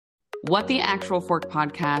What the Actual Fork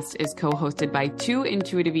podcast is co-hosted by two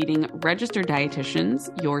intuitive eating registered dietitians,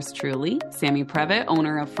 yours truly, Sammy Previtt,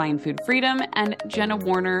 owner of Fine Food Freedom, and Jenna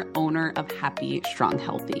Warner, owner of Happy, Strong,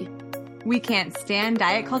 Healthy. We can't stand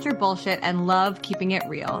diet culture bullshit and love keeping it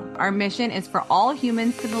real. Our mission is for all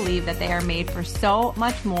humans to believe that they are made for so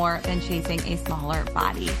much more than chasing a smaller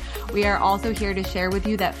body. We are also here to share with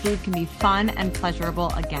you that food can be fun and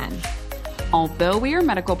pleasurable again. Although we are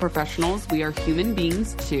medical professionals, we are human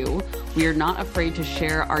beings too. We are not afraid to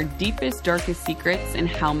share our deepest, darkest secrets and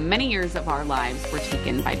how many years of our lives were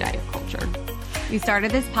taken by diet culture. We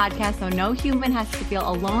started this podcast so no human has to feel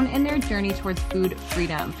alone in their journey towards food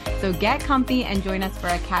freedom. So get comfy and join us for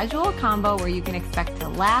a casual combo where you can expect to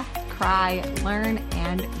laugh, cry, learn,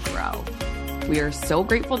 and grow. We are so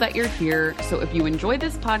grateful that you're here. So if you enjoy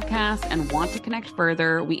this podcast and want to connect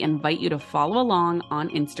further, we invite you to follow along on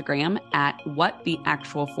Instagram at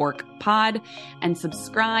WhatTheActualForkPod and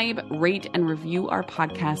subscribe, rate, and review our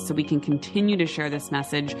podcast so we can continue to share this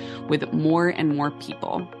message with more and more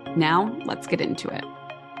people. Now, let's get into it.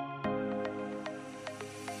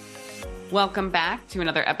 Welcome back to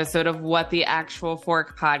another episode of What the Actual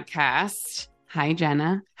Fork podcast. Hi,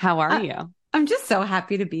 Jenna. How are you? I'm just so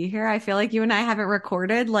happy to be here. I feel like you and I haven't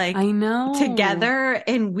recorded I know together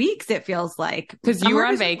in weeks, it feels like. Because you were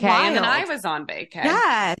on vacay and then I was on vacay.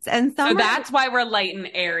 Yes. And so that's why we're light and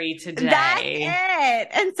airy today. That's it.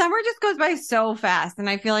 And summer just goes by so fast. And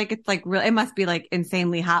I feel like it's like really, it must be like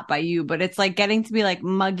insanely hot by you, but it's like getting to be like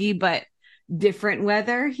muggy, but different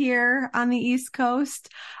weather here on the East Coast.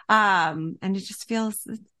 And it just feels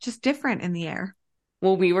just different in the air.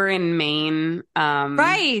 Well, we were in Maine,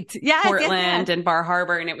 right? Yeah, Portland and Bar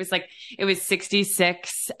Harbor, and it was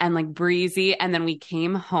 66 and like breezy. And then we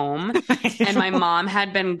came home, and my mom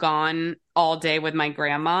had been gone all day with my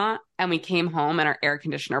grandma, and we came home and our air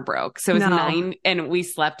conditioner broke. So it was 9, and we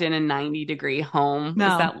slept in a 90-degree home.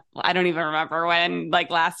 I don't even remember when, like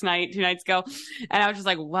last night, 2 nights ago. And I was just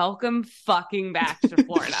like, welcome fucking back to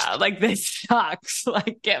Florida. Like, this sucks.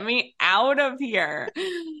 Like, get me out of here.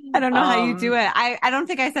 I don't know how you do it. I don't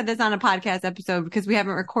think I said this on a podcast episode because we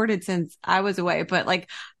haven't recorded since I was away, but like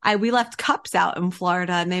we left cups out in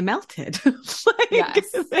Florida and they melted.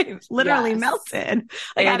 They literally melted.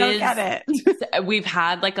 Like, I don't get it. We've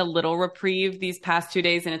had like a little reprieve these past 2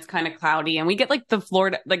 days and it's kind of cloudy and we get like the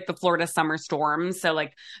Florida summer storms. So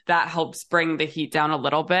like that helps bring the heat down a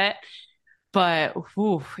little bit, but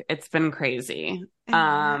it's been crazy.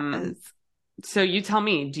 So you tell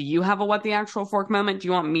me, do you have a What the Actual Fork moment? Do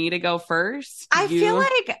you want me to go first? I feel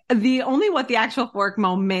like the only What the Actual Fork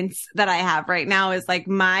moments that I have right now is like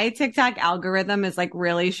my TikTok algorithm is like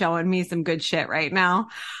really showing me some good shit right now.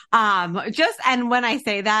 And when I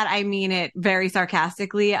say that, I mean it very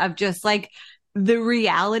sarcastically of just like the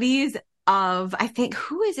realities of, I think,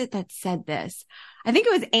 who is it that said this? I think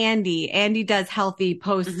it was Andy. Andy Does Healthy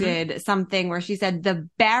posted something where she said the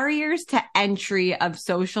barriers to entry of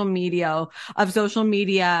social media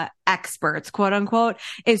experts, quote unquote,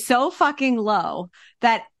 is so fucking low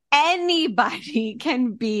that anybody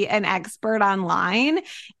can be an expert online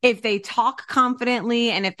if they talk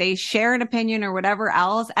confidently and if they share an opinion or whatever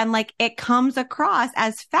else. And like it comes across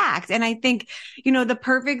as fact. And I think, the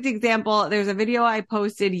perfect example, there's a video I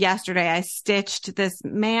posted yesterday. I stitched this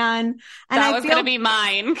man. And that was going to be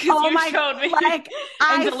mine. Showed me. Like,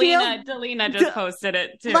 and Delina just posted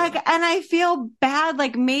it too. Like, and I feel bad.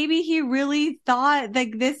 Like maybe he really thought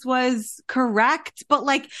like this was correct, but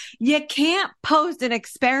like you can't post an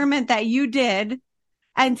experiment that you did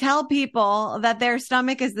and tell people that their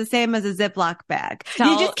stomach is the same as a Ziploc bag.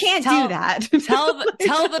 You just can't do that. Tell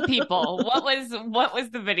the people what was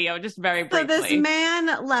the video, just very briefly. So this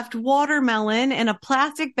man left watermelon in a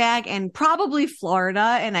plastic bag in probably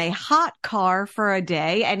Florida in a hot car for a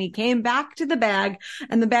day, and he came back to the bag,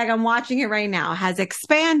 and the bag, I'm watching it right now, has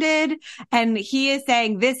expanded, and he is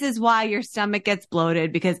saying this is why your stomach gets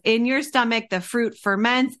bloated, because in your stomach the fruit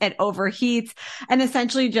ferments, it overheats, and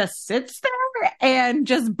essentially just sits there and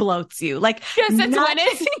just bloats you. Like, yes, it's when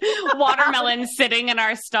it's watermelon sitting in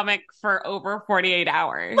our stomach for over 48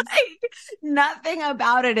 hours. Like, nothing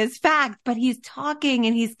about it is fact, but he's talking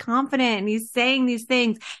and he's confident and he's saying these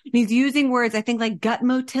things and he's using words, I think like gut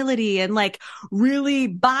motility and like really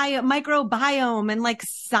microbiome and like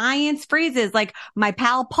science phrases. Like my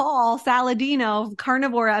pal Paul Saladino,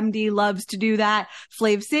 Carnivore MD, loves to do that.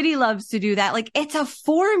 Flav City loves to do that. Like it's a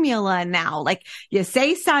formula now. Like you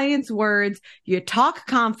say science words, you talk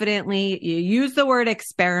confidently, you use the word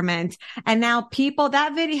experiment, and now people,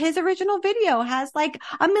 that video, his original video has like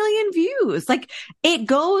 1 million views. Like it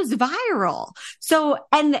goes viral. So,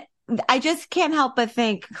 and I just can't help but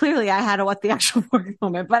think, clearly I had a what the actual word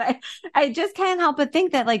moment, but I just can't help but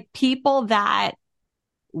think that like people that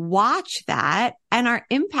watch that and are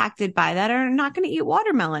impacted by that are not going to eat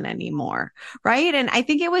watermelon anymore. Right. And I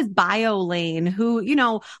think it was BioLane who,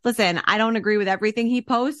 listen, I don't agree with everything he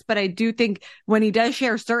posts, but I do think when he does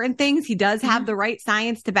share certain things, he does have the right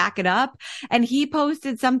science to back it up. And he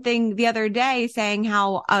posted something the other day saying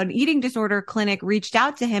how an eating disorder clinic reached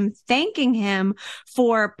out to him, thanking him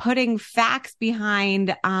for putting facts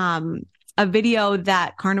behind, a video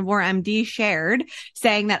that Carnivore MD shared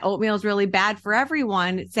saying that oatmeal is really bad for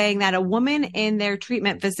everyone, saying that a woman in their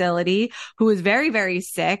treatment facility who was very, very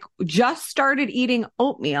sick just started eating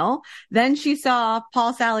oatmeal. Then she saw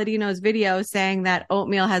Paul Saladino's video saying that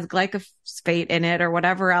oatmeal has glyphosate in it or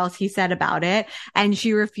whatever else he said about it. And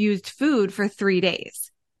she refused food for 3 days.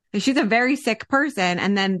 She's a very sick person.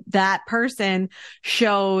 And then that person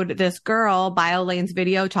showed this girl BioLane's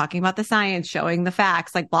video talking about the science, showing the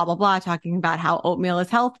facts, like blah, blah, blah, talking about how oatmeal is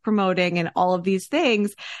health promoting and all of these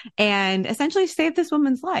things, and essentially saved this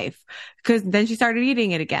woman's life because then she started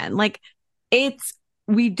eating it again. Like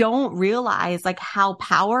we don't realize like how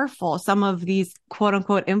powerful some of these quote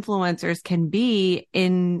unquote influencers can be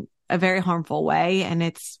in a very harmful way. And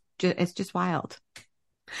it's just wild.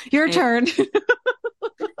 Your turn.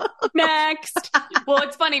 Next. Well,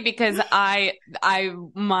 it's funny because my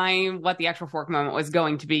what the actual fork moment was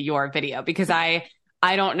going to be your video because I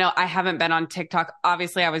don't know. I haven't been on TikTok.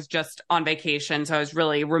 Obviously, I was just on vacation, so I was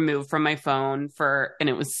really removed from my phone and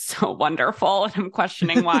it was so wonderful. And I'm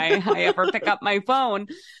questioning why I ever pick up my phone.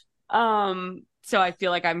 So I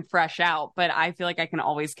feel like I'm fresh out, but I feel like I can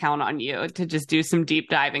always count on you to just do some deep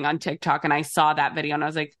diving on TikTok. And I saw that video and I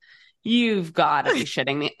was like, you've got to be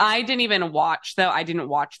shitting me. I didn't even watch, though. I didn't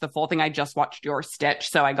watch the full thing. I just watched your stitch.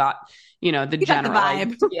 So I got, the general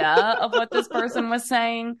idea of what this person was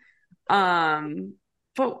saying.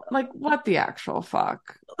 But like, what the actual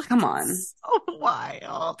fuck? Come on. So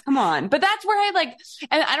wild. Come on. But that's where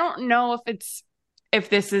and I don't know if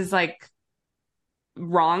this is like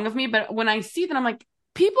wrong of me, but when I see that, I'm like,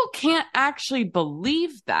 people can't actually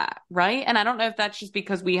believe that, right? And I don't know if that's just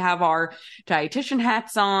because we have our dietitian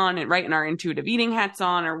hats on and right, and our intuitive eating hats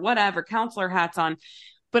on or whatever, counselor hats on.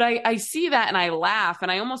 But I see that and I laugh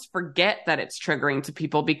and I almost forget that it's triggering to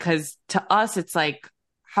people because to us, it's like,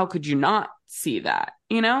 how could you not see that,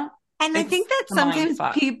 And I think that sometimes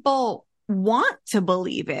people want to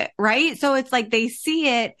believe it, right? So it's like they see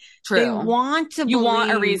it. True. They want to You want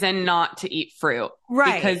a reason not to eat fruit.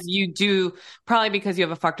 Right. Because you do, probably because you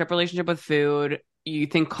have a fucked up relationship with food. You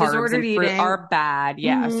think carbs and fruit are bad.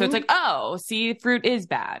 Yeah. Mm-hmm. So it's like, oh, see, fruit is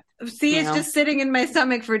bad. See, it's just sitting in my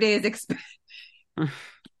stomach for days.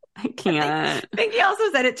 I can't. I think he also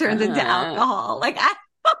said it turns into alcohol. Like,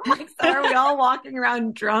 so are we all walking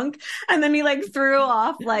around drunk? And then he threw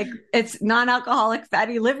off it's non-alcoholic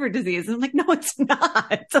fatty liver disease. And I'm like, no, it's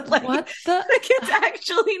not. What the? It's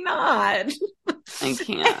actually not. I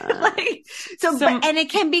can't. And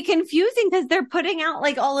it can be confusing because they're putting out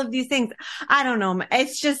all of these things. I don't know.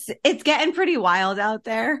 It's getting pretty wild out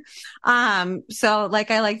there. So I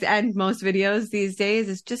like to end most videos these days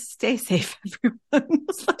is just stay safe, everyone.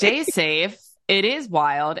 Stay safe. It is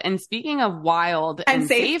wild. And speaking of wild and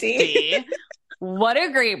safety, what a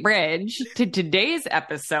great bridge to today's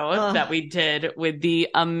episode that we did with the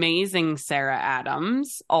amazing Sarah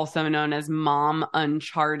Adams, also known as Mom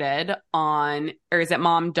Uncharted or is it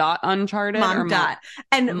Mom Uncharted? Mom Dot.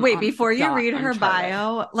 And wait, before you read her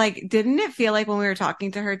bio, didn't it feel like when we were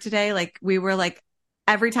talking to her today, we were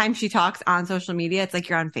every time she talks on social media, it's like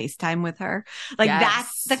you're on FaceTime with her. Yes.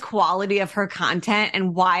 That's the quality of her content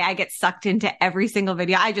and why I get sucked into every single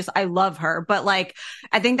video. I love her. But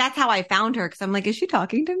I think that's how I found her. Cause I'm like, is she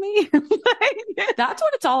talking to me? That's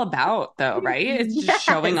what it's all about though, right? It's just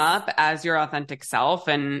showing up as your authentic self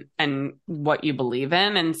and what you believe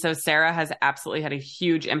in. And so Sarah has absolutely had a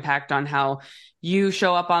huge impact on how you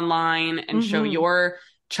show up online and show your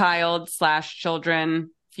child/children,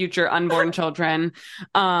 future unborn children.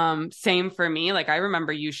 Same for me. I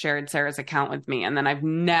remember you shared Sarah's account with me and then I've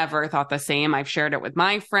never thought the same. I've shared it with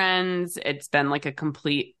my friends. It's been a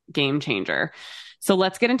complete game changer. So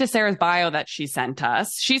let's get into Sarah's bio that she sent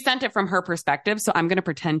us. She sent it from her perspective. So I'm going to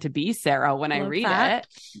pretend to be Sarah when I read it.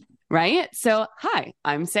 Right? So, hi,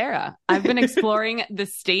 I'm Sarah. I've been exploring the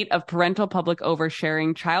state of parental public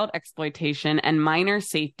oversharing, child exploitation, and minor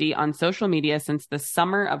safety on social media since the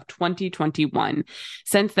summer of 2021.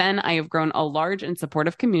 Since then, I have grown a large and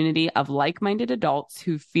supportive community of like-minded adults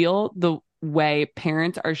who feel the way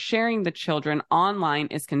parents are sharing the children online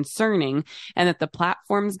is concerning, and that the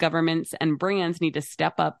platforms, governments, and brands need to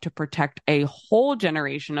step up to protect a whole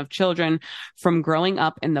generation of children from growing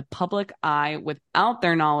up in the public eye without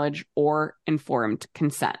their knowledge or informed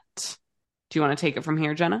consent. Do you want to take it from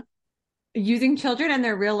here, Jenna? Using children and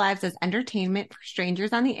their real lives as entertainment for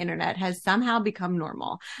strangers on the internet has somehow become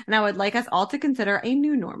normal. And I would like us all to consider a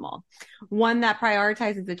new normal, one that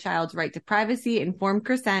prioritizes the child's right to privacy, informed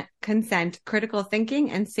consent, critical thinking,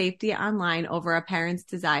 and safety online over a parent's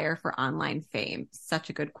desire for online fame. Such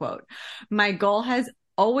a good quote. My goal has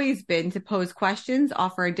always been to pose questions,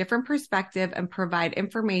 offer a different perspective, and provide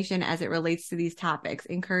information as it relates to these topics,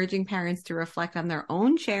 encouraging parents to reflect on their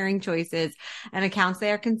own sharing choices and accounts they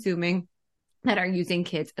are consuming that are using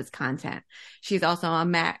kids as content. She's also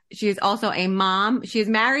a mom. She is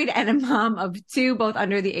married and a mom of 2, both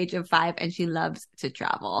under the age of 5, and she loves to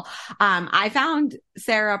travel. I found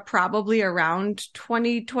Sarah probably around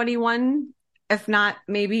 2021, if not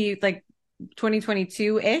maybe like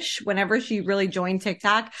 2022-ish, whenever she really joined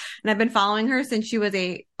TikTok. And I've been following her since she was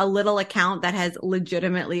a little account that has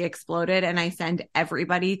legitimately exploded. And I send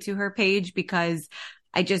everybody to her page because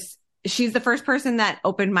she's the first person that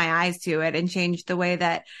opened my eyes to it and changed the way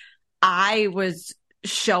that I was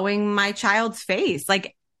showing my child's face,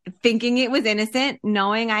 like thinking it was innocent,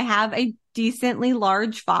 knowing I have a decently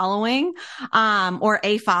large following, or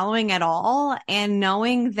a following at all, and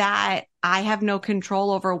knowing that I have no control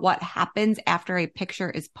over what happens after a picture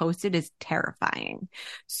is posted is terrifying.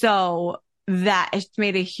 So that has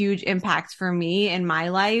made a huge impact for me in my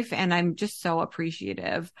life, and I'm just so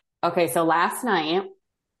appreciative. Okay, so last night,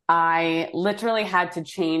 I literally had to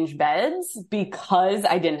change beds because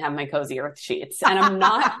I didn't have my Cozy Earth sheets. And I'm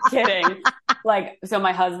not kidding. So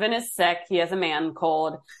my husband is sick. He has a man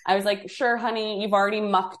cold. I was like, sure, honey, you've already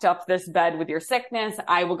mucked up this bed with your sickness.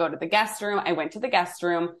 I will go to the guest room. I went to the guest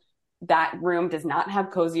room. That room does not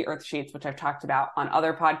have Cozy Earth sheets, which I've talked about on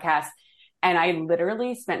other podcasts. And I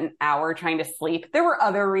literally spent an hour trying to sleep. There were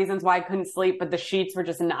other reasons why I couldn't sleep, but the sheets were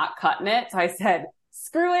just not cutting it. So I said,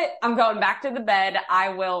 screw it. I'm going back to the bed. I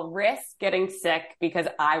will risk getting sick because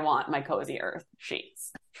I want my Cozy Earth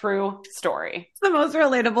sheets. True story. It's the most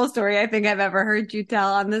relatable story I think I've ever heard you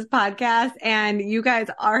tell on this podcast. And you guys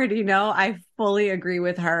already know I fully agree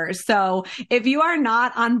with her. So if you are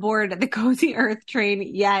not on board the Cozy Earth train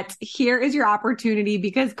yet, here is your opportunity,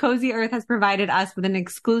 because Cozy Earth has provided us with an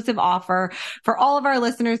exclusive offer for all of our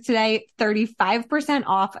listeners today, 35%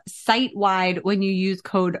 off site-wide when you use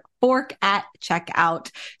code FORK at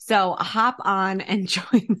checkout. So hop on and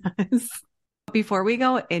join us. Before we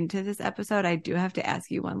go into this episode, I do have to ask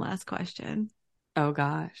you one last question. Oh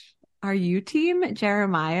gosh. Are you team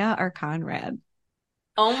Jeremiah or Conrad?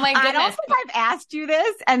 Oh my goodness. I don't think I've asked you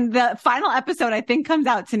this, and the final episode I think comes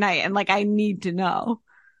out tonight, and I need to know.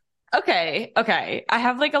 Okay. I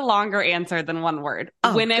have a longer answer than one word.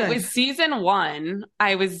 When good. It was season 1,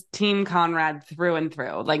 I was team Conrad through and through.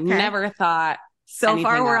 Okay. Never thought. So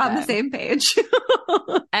far we're on the same page.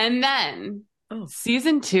 And then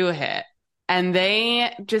season 2 hit. And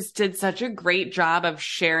they just did such a great job of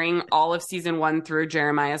sharing all of season 1 through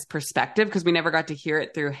Jeremiah's perspective, because we never got to hear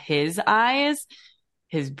it through his eyes,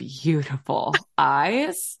 his beautiful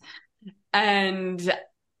eyes. And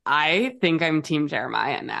I think I'm team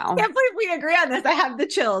Jeremiah now. I can't believe we agree on this. I have the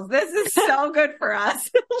chills. This is so good for us.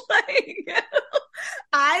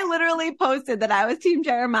 I literally posted that I was team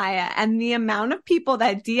Jeremiah, and the amount of people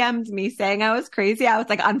that DM'd me saying I was crazy, I was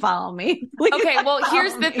like, unfollow me. Please okay, well,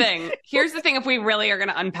 here's the thing. Here's the thing if we really are going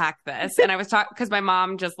to unpack this. And I was talking, because my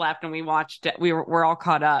mom just left and we watched it. We're all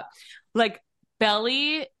caught up.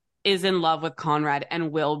 Belly is in love with Conrad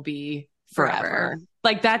and will be forever.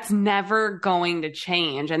 That's never going to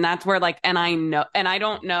change. And that's where and I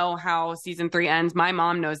don't know how season 3 ends. My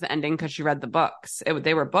mom knows the ending because she read the books.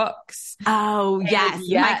 They were books. Oh, yes.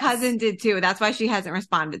 My cousin did too. That's why she hasn't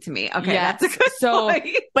responded to me. Okay. Yes. That's a good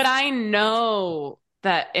point. But I know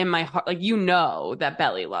that in my heart, that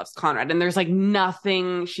Belly loves Conrad, and there's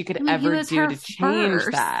nothing she could ever do to change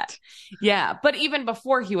that. Yeah. But even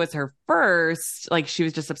before he was her first, she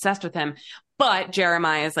was just obsessed with him. But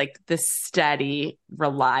Jeremiah is the steady,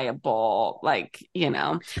 reliable, they're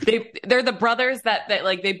the brothers that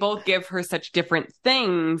they both give her such different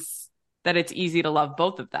things that it's easy to love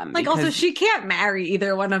both of them. Also, she can't marry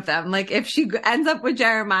either one of them. If she ends up with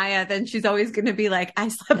Jeremiah, then she's always going to be I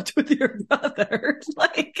slept with your brother.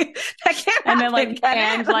 That can't happen.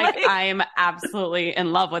 And I'm absolutely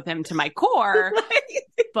in love with him to my core.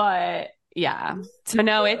 But yeah. So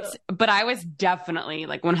no, but I was definitely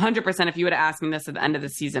 100%. If you would have asked me this at the end of the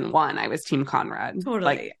season 1, I was team Conrad.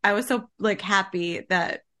 Totally. I was so happy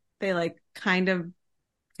that they like kind of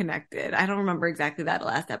connected. I don't remember exactly that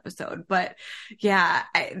last episode, but yeah,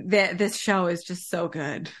 this show is just so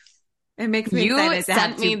good. It makes me excited to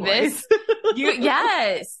have two boys.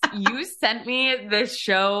 Yes, you sent me this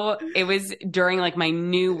show. It was during like my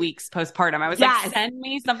new week's postpartum. I was like, send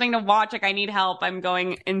me something to watch. Like I need help. I'm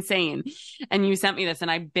going insane. And you sent me this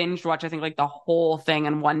and I binged watched, I think like the whole thing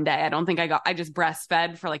in one day. I just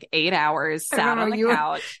breastfed for like 8 hours, sat on the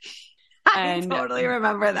couch. I totally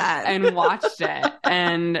remember that. And watched it.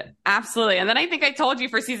 And absolutely. And then I think I told you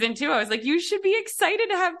for season 2, I was like, you should be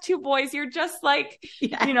excited to have 2 boys. You're just like,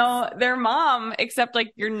 their mom, except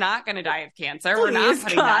like you're not going to die of cancer. We're not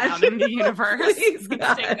putting that out in the universe. Let's take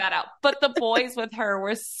that out. But the boys with her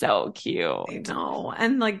were so cute. I know.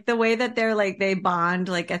 And like the way that they're like, they bond,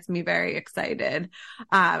 like gets me very excited.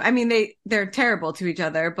 I mean, they're terrible to each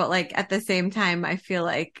other, but like at the same time, I feel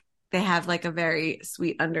like they have like a very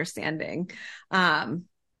sweet understanding.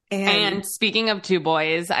 And speaking of 2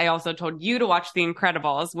 boys, I also told you to watch The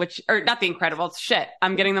Incredibles, or not The Incredibles, shit.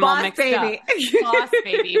 I'm getting them all mixed up. Boss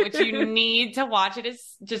Baby, which you need to watch. It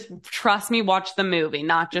is just, trust me, watch the movie,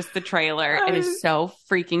 not just the trailer. It is so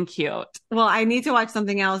freaking cute. Well, I need to watch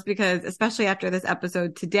something else because especially after this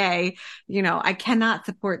episode today, I cannot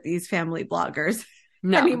support these family bloggers.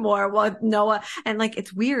 Anymore. Well, Noah, and like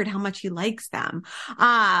it's weird how much he likes them.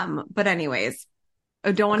 But anyways,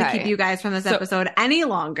 I don't want to keep you guys from this episode any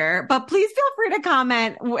longer, but please feel free to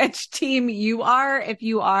comment which team you are if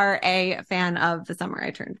you are a fan of The Summer I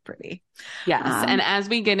Turned Pretty. Yes. And as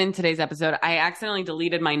we get in today's episode, I accidentally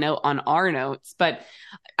deleted my note on our notes, but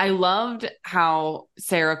I loved how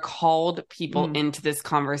Sarah called people into this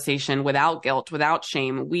conversation without guilt, without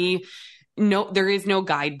shame. There is no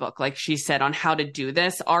guidebook, like she said, on how to do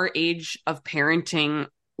this. Our age of parenting,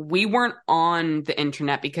 we weren't on the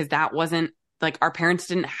internet because that wasn't like our parents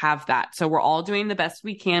didn't have that. So we're all doing the best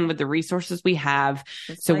we can with the resources we have.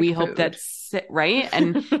 So we hope that's right.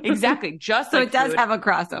 And exactly. Just so like it does have a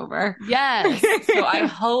crossover. Yes. So I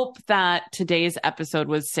hope that today's episode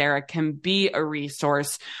with Sarah can be a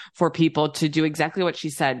resource for people to do exactly what she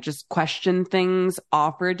said. Just question things,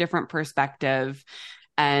 offer a different perspective.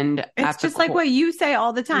 And it's just like what you say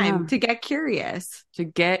all the time, to get curious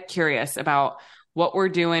about what we're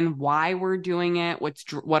doing, why we're doing it,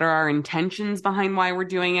 what are our intentions behind why we're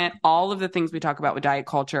doing it. All of the things we talk about with diet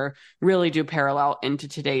culture really do parallel into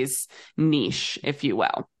today's niche, if you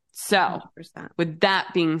will. So 100%. With that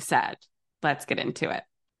being said, let's get into it.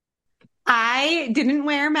 I didn't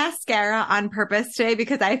wear mascara on purpose today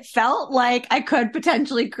because I felt like I could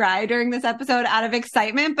potentially cry during this episode out of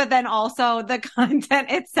excitement, but then also the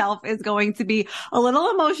content itself is going to be a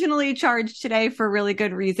little emotionally charged today for really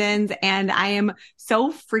good reasons. And I am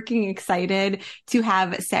so freaking excited to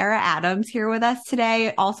have Sarah Adams here with us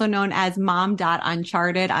today, also known as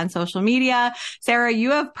Mom.Uncharted on social media. Sarah,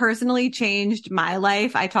 you have personally changed my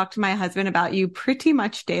life. I talk to my husband about you pretty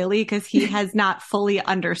much daily because he has not fully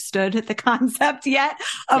understood the concept yet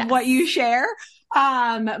of what you share.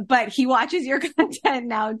 But he watches your content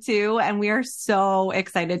now too. And we are so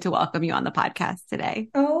excited to welcome you on the podcast today.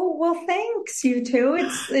 Oh, well, thanks, you two.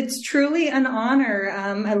 It's truly an honor.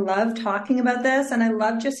 I love talking about this and I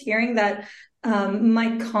love just hearing that,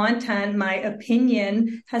 my content, my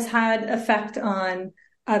opinion has had effect on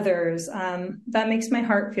others. That makes my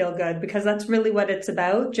heart feel good because that's really what it's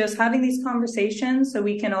about. Just having these conversations so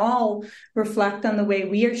we can all reflect on the way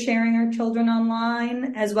we are sharing our children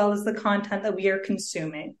online, as well as the content that we are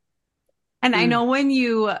consuming. And I know when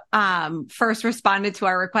you first responded to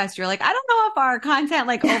our request, you're like, I don't know if our content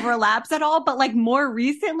like overlaps at all, but like more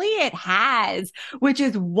recently it has, which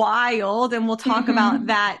is wild. And we'll talk about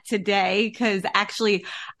that today because actually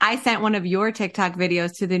I sent one of your TikTok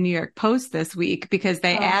videos to the New York Post this week because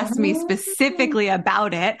they asked me specifically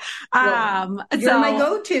about it. You're my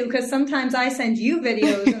go-to because sometimes I send you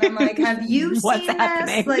videos and I'm like, have you seen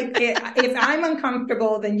this? Like if I'm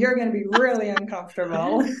uncomfortable, then you're going to be really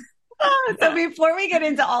uncomfortable. So before we get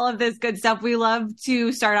into all of this good stuff, we love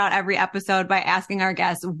to start out every episode by asking our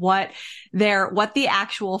guests what the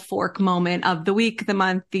actual fork moment of the week, the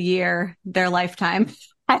month, the year, their lifetime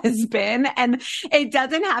has been. And it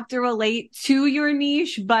doesn't have to relate to your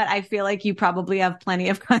niche, but I feel like you probably have plenty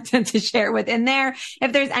of content to share within there.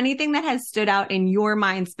 If there's anything that has stood out in your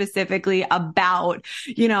mind specifically about,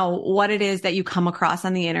 what it is that you come across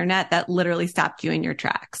on the internet that literally stopped you in your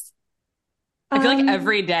tracks. I feel like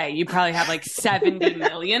every day you probably have like 70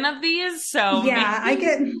 million of these. So yeah,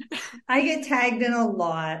 I get tagged in a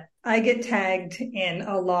lot. And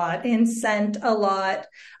sent a lot.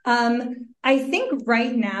 I think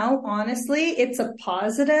right now, honestly, it's a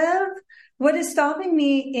positive. What is stopping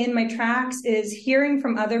me in my tracks is hearing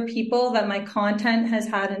from other people that my content has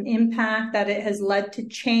had an impact, that it has led to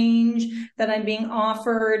change, that I'm being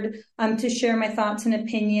offered to share my thoughts and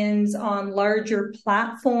opinions on larger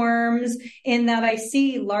platforms, and that I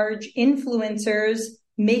see large influencers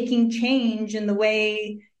making change in the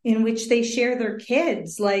way in which they share their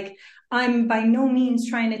kids. Like, I'm by no means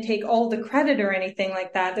trying to take all the credit or anything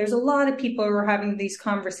like that. There's a lot of people who are having these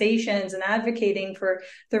conversations and advocating for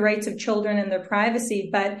the rights of children and their privacy.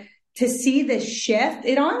 But to see this shift,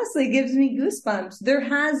 it honestly gives me goosebumps. There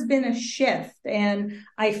has been a shift, and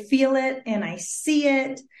I feel it and I see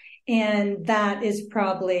it. And that is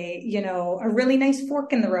probably, a really nice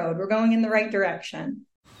fork in the road. We're going in the right direction.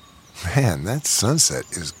 Man, that sunset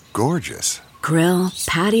is gorgeous. Grill,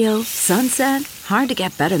 patio, sunset. Hard to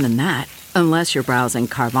get better than that. Unless you're browsing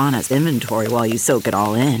Carvana's inventory while you soak it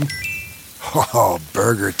all in. Oh,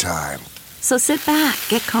 burger time. So sit back,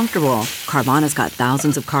 get comfortable. Carvana's got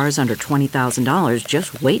thousands of cars under $20,000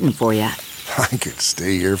 just waiting for you. I could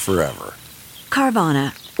stay here forever.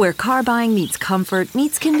 Carvana, where car buying meets comfort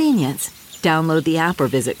meets convenience. Download the app or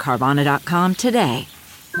visit Carvana.com today.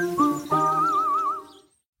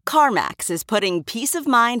 CarMax is putting peace of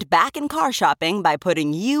mind back in car shopping by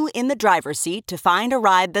putting you in the driver's seat to find a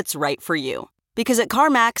ride that's right for you. Because at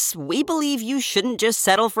CarMax, we believe you shouldn't just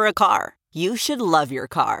settle for a car. You should love your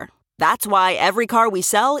car. That's why every car we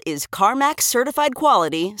sell is CarMax certified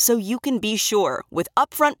quality, so you can be sure with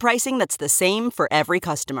upfront pricing that's the same for every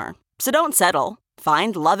customer. So don't settle.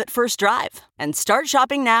 Find love at first drive and start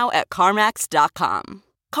shopping now at CarMax.com.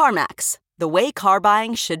 CarMax, the way car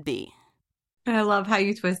buying should be. I love how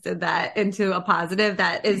you twisted that into a positive.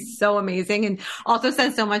 That is so amazing and also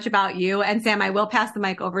says so much about you. And Sam, I will pass the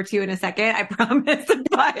mic over to you in a second, I promise.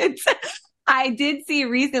 But I did see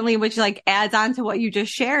recently, which adds on to what you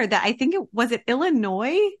just shared, that I think was it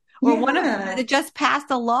Illinois or one of them that just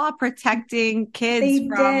passed a law protecting kids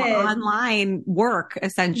from online work,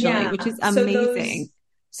 essentially, which is amazing.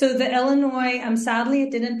 So the Illinois, sadly,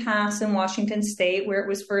 it didn't pass in Washington State where it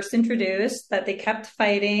was first introduced, but they kept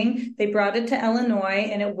fighting. They brought it to Illinois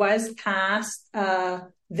and it was passed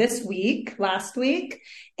last week.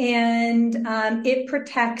 And it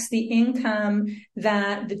protects the income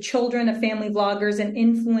that the children of family vloggers and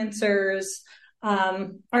influencers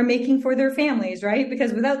are making for their families, right?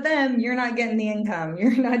 Because without them, you're not getting the income.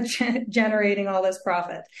 You're not generating all this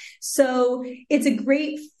profit. So it's a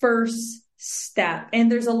great first step.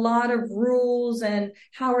 And there's a lot of rules and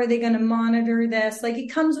how are they going to monitor this?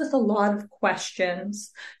 It comes with a lot of questions.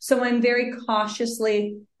 So I'm very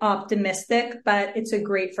cautiously optimistic, but it's a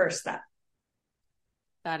great first step.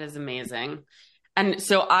 That is amazing. And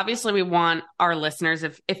so obviously we want our listeners,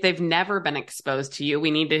 if they've never been exposed to you, we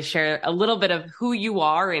need to share a little bit of who you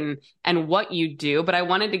are and what you do. But I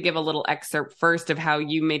wanted to give a little excerpt first of how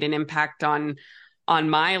you made an impact on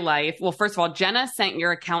my life. Well, first of all, Jenna sent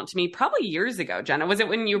your account to me probably years ago. Jenna, was it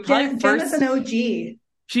when you were probably Jenna's an OG.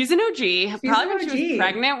 She's an OG. Probably when she was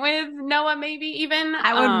pregnant with Noah, maybe even.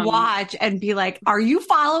 I would watch and be like, are you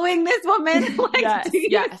following this woman? Yes, do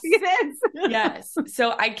you see this? Yes.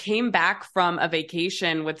 So I came back from a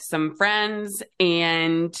vacation with some friends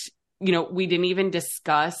and we didn't even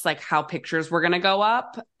discuss how pictures were going to go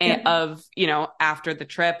up of, after the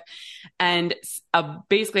trip. And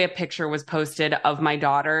basically a picture was posted of my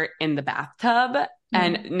daughter in the bathtub.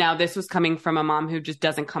 And now this was coming from a mom who just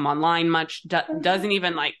doesn't come online much, doesn't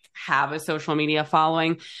even have a social media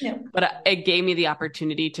following. Yeah. But it gave me the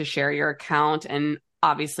opportunity to share your account and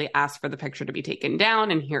obviously ask for the picture to be taken down.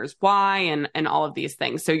 And here's why and all of these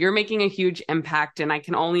things. So you're making a huge impact. And I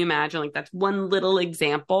can only imagine that's one little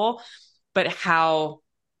example, but how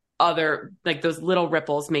other those little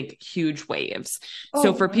ripples make huge waves.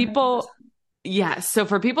 So for people, so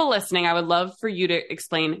for people listening, I would love for you to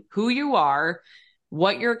explain who you are,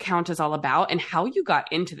 what your account is all about, and how you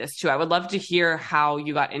got into this too. I would love to hear how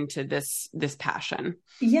you got into this passion.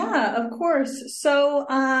 Yeah, of course. So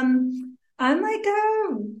I'm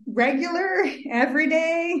a regular,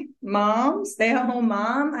 everyday mom, stay-at-home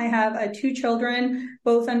mom. I have 2 children,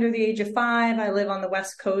 both under the age of 5. I live on the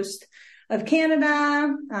West Coast of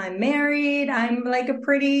Canada. I'm married. I'm a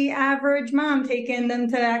pretty average mom, taking them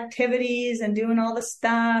to activities and doing all the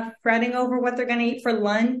stuff, fretting over what they're going to eat for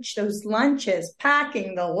lunch, those lunches,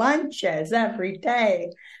 packing the lunches every day.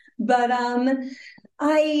 But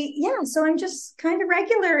so I'm just kind of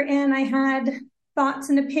regular, and I had thoughts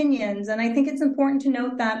and opinions. And I think it's important to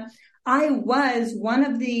note that I was one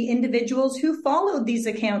of the individuals who followed these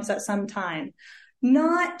accounts at some time,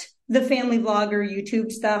 not the family vlogger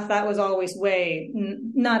YouTube stuff. That was always way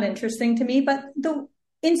not interesting to me, but the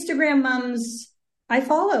Instagram moms I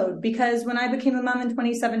followed, because when I became a mom in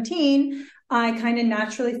 2017, I kind of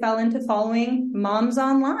naturally fell into following moms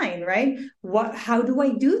online, right? How do I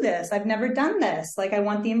do this? I've never done this. Like, I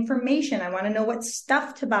want the information. I want to know what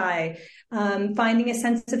stuff to buy, finding a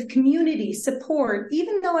sense of community, support,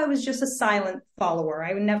 even though I was just a silent follower.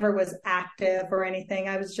 I never was active or anything.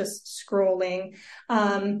 I was just scrolling,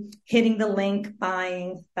 hitting the link,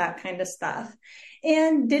 buying, that kind of stuff.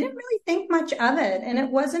 And didn't really think much of it. And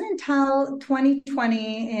it wasn't until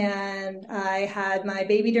 2020, and I had my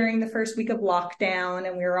baby during the first week of lockdown,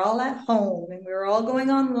 and we were all at home, and we were all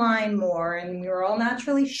going online more, and we were all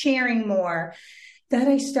naturally sharing more, that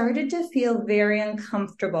I started to feel very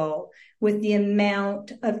uncomfortable with the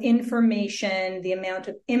amount of information, the amount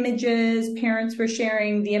of images parents were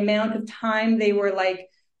sharing, the amount of time they were like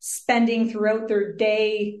spending throughout their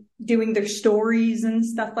day doing their stories and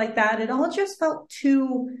stuff like that. It all just felt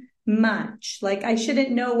too much. Like, I shouldn't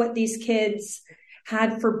know what these kids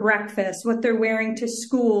had for breakfast, what they're wearing to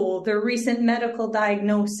school, their recent medical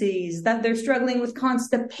diagnoses, that they're struggling with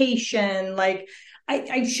constipation. Like,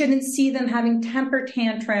 I shouldn't see them having temper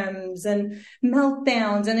tantrums and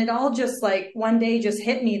meltdowns. And it all just like one day just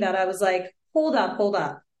hit me that I was like, hold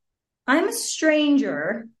up. I'm a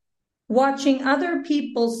stranger watching other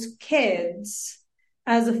people's kids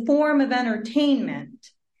as a form of entertainment.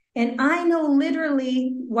 And I know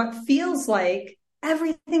literally what feels like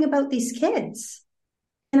everything about these kids.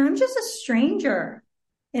 And I'm just a stranger.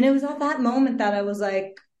 And it was at that moment that I was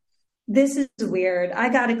like, this is weird. I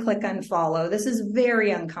got to click unfollow. This is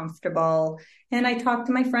very uncomfortable. And I talked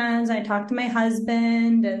to my friends, I talked to my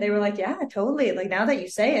husband, and they were like, yeah, totally. Like, now that you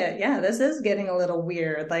say it, yeah, this is getting a little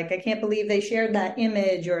weird. Like, I can't believe they shared that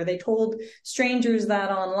image, or they told strangers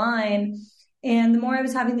that online. And the more I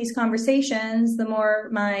was having these conversations, the more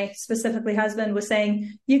my specifically husband was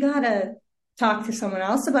saying, you got to talk to someone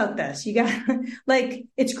else about this. You got like,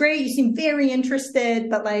 it's great. You seem very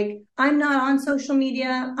interested, but like, I'm not on social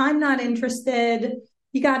media. I'm not interested.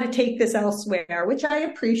 You got to take this elsewhere, which I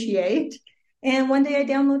appreciate. And one day I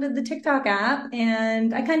downloaded the TikTok app,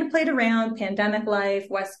 and I kind of played around, pandemic life,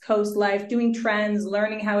 West Coast life, doing trends,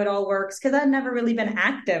 learning how it all works, because I'd never really been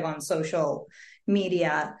active on social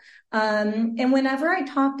media. And whenever I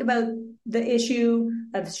talked about the issue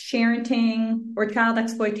of sharenting or child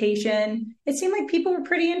exploitation, it seemed like people were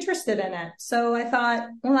pretty interested in it. So I thought,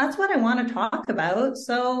 well, that's what I want to talk about.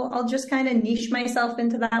 So I'll just kind of niche myself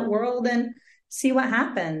into that world and see what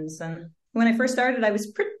happens. And when I first started, I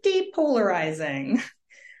was pretty polarizing.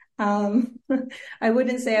 I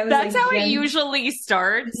wouldn't say I was. That's like, how it usually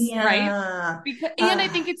starts, right? And I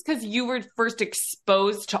think it's because you were first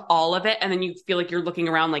exposed to all of it, and then you feel like you're looking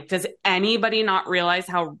around like, does anybody not realize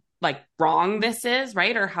how like wrong this is,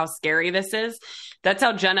 right? Or how scary this is? That's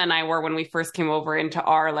how Jenna and I were when we first came over into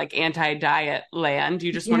our like anti-diet land.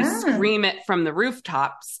 You just want to scream it from the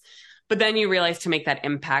rooftops. But then you realize to make that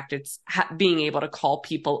impact, it's being able to call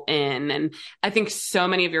people in. And I think so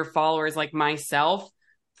many of your followers, like myself,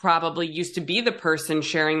 probably used to be the person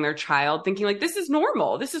sharing their child thinking like, this is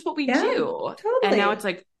normal. This is what we do. Totally. And now it's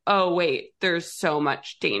like, oh, wait, there's so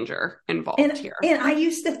much danger involved here. And I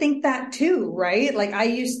used to think that too, right? Like, I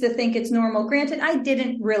used to think it's normal. Granted, I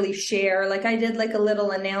didn't really share. Like, I did like a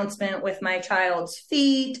little announcement with my child's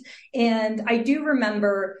feet. And I do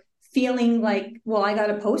remember feeling like, well, I got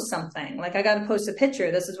to post something. Like, I got to post a picture.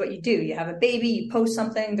 This is what you do. You have a baby, you post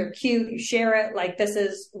something, they're cute, you share it. Like, this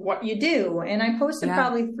is what you do. And I posted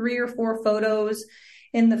probably 3 or 4 photos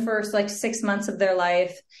in the first like 6 months of their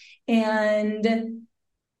life. And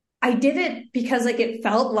I did it because like, it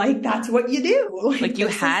felt like that's what you do. Like you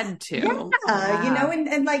had to. Yeah. You know,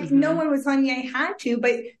 and like no one was telling me I had to,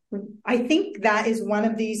 but I think that is one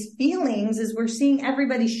of these feelings is we're seeing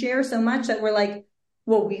everybody share so much that we're like,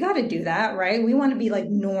 well, we got to do that, right? We want to be like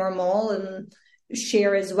normal and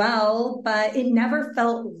share as well, but it never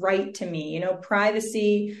felt right to me. You know,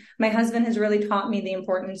 privacy. My husband has really taught me the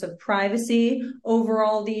importance of privacy over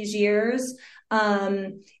all these years.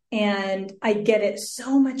 And I get it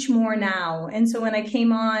so much more now. And so when I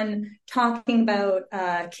came on talking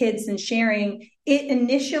about kids and sharing, it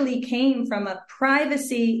initially came from a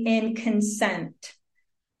privacy and consent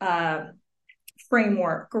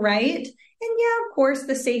framework, right? And yeah, of course,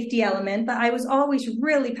 the safety element, but I was always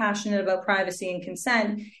really passionate about privacy and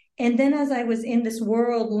consent. And then as I was in this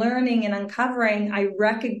world learning and uncovering, I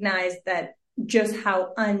recognized that just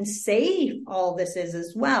how unsafe all this is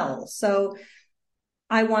as well. So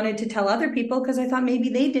I wanted to tell other people because I thought maybe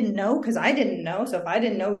they didn't know because I didn't know. So if I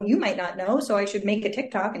didn't know, you might not know. So I should make a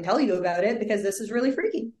TikTok and tell you about it because this is really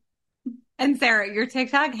freaky. And Sarah, your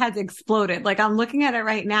TikTok has exploded. Like I'm looking at it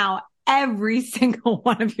right now. every single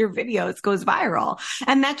one of your videos goes viral.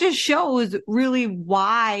 And that just shows really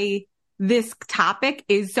why this topic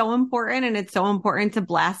is so important, and it's so important to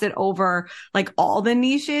blast it over like all the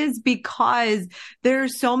niches, because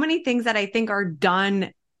there's so many things that I think are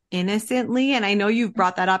done innocently. And I know you've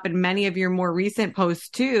brought that up in many of your more recent posts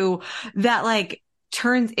too, that like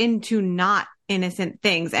turns into not innocent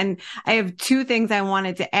things. And I have two things I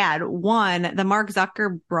wanted to add. One, the Mark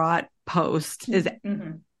Zuckerberg post is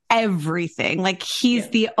everything. Like he's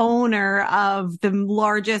the owner of the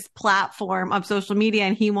largest platform of social media,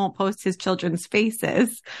 and he won't post his children's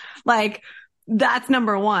faces. Like that's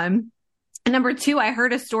number one. And number two, I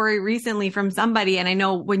heard a story recently from somebody, and I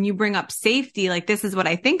know when you bring up safety, like this is what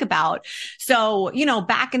I think about. So, you know,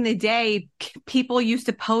 back in the day, people used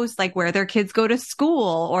to post like where their kids go to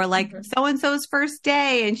school, or like so-and-so's first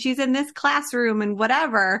day and she's in this classroom and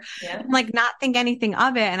whatever, like not think anything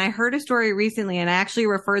of it. And I heard a story recently, and I actually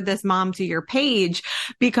referred this mom to your page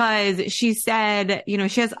because she said, you know,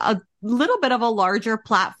 she has a little bit of a larger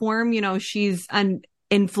platform. You know, she's an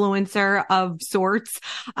influencer of sorts.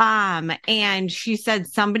 And she said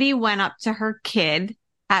somebody went up to her kid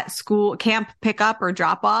at school camp pickup or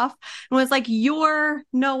drop off and was like, "You're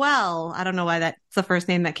Noelle." I don't know why that's the first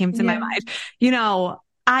name that came to my mind. You know,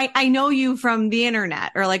 I know you from the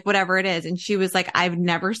internet, or like whatever it is. And she was like, "I've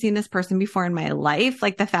never seen this person before in my life."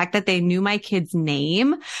 Like the fact that they knew my kid's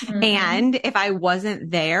name. And if I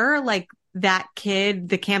wasn't there, like that kid,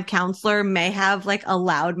 the camp counselor may have like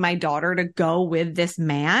allowed my daughter to go with this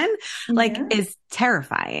man, like is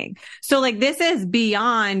terrifying. So like this is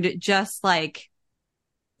beyond just like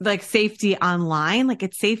safety online, like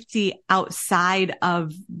it's safety outside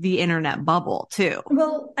of the internet bubble too.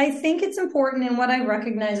 Well, I think it's important, and what I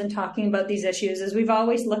recognize in talking about these issues is we've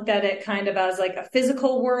always looked at it kind of as like a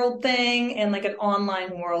physical world thing and like an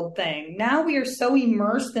online world thing. Now we are so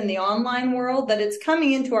immersed in the online world that it's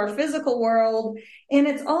coming into our physical world, and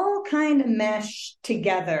it's all kind of meshed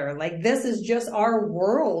together. Like this is just our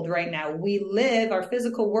world right now. We live, our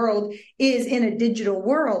physical world is in a digital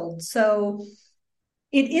world. So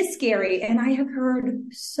it is scary. And I have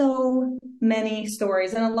heard so many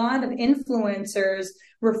stories, and a lot of influencers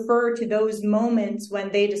refer to those moments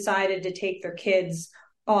when they decided to take their kids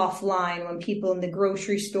offline, when people in the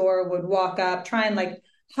grocery store would walk up, try and like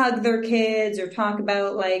hug their kids or talk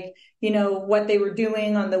about like, you know, what they were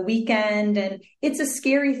doing on the weekend. And it's a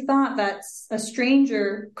scary thought that a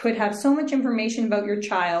stranger could have so much information about your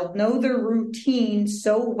child, know their routine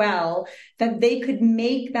so well that they could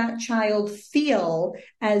make that child feel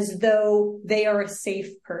as though they are a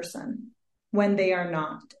safe person when they are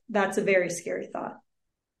not. That's a very scary thought.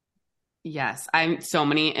 Yes. So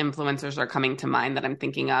many influencers are coming to mind that I'm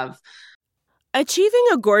thinking of. Achieving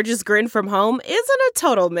a gorgeous grin from home isn't a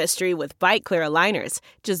total mystery with Bite Clear aligners.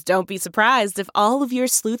 Just don't be surprised if all of your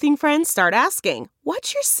sleuthing friends start asking,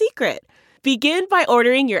 "What's your secret?" Begin by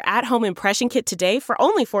ordering your at-home impression kit today for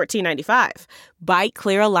only $14.95. Bite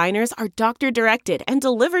Clear aligners are doctor-directed and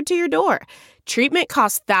delivered to your door. Treatment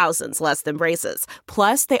costs thousands less than braces.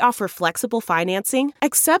 Plus, they offer flexible financing,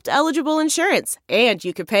 accept eligible insurance, and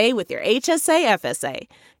you can pay with your HSA FSA.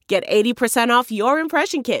 Get 80% off your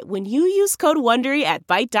impression kit when you use code WONDERY at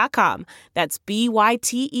Byte.com. That's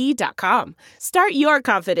BYTE.com. Start your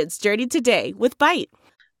confidence journey today with Byte.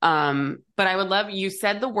 But I would love, you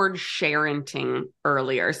said the word sharenting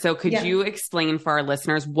earlier. So could you explain for our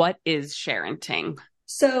listeners, what is sharenting?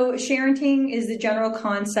 So sharenting is the general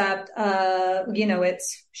concept of, you know,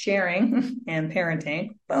 it's sharing and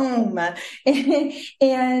parenting. Boom.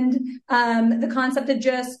 And the concept of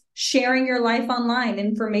just sharing your life online,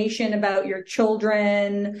 information about your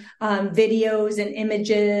children, videos and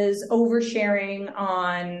images, oversharing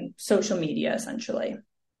on social media, essentially.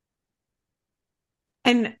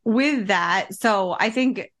 And with that, so I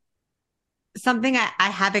think something I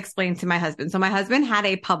have explained to my husband. So my husband had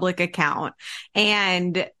a public account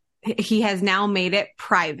and he has now made it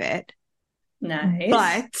private. Nice.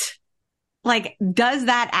 But like, does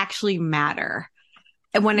that actually matter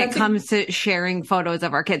when it comes to sharing photos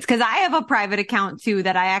of our kids? Because I have a private account too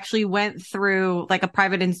that I actually went through, like a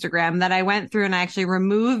private Instagram that I went through, and I actually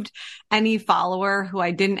removed any follower who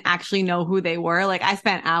I didn't actually know who they were. Like I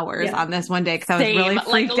spent hours on this one day because I was really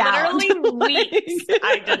freaked out. Literally weeks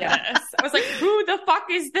I did this. I was like, who the fuck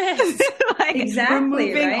is this? Like, exactly,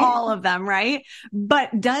 removing right? all of them, right?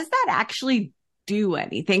 But does that actually do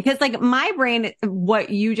anything? Because like my brain, what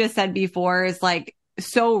you just said before is like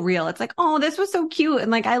so real. It's like, oh, this was so cute. And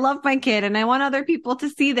like, I love my kid and I want other people to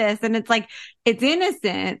see this. And it's like, it's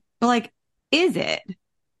innocent, but like, is it?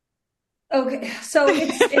 Okay, so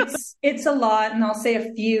it's a lot, and I'll say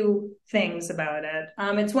a few things about it.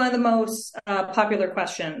 It's one of the most popular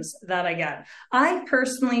questions that I get. I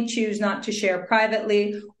personally choose not to share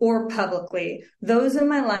privately or publicly. Those in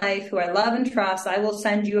my life who I love and trust, I will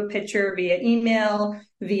send you a picture via email,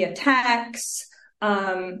 via text,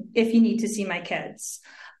 if you need to see my kids.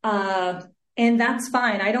 And that's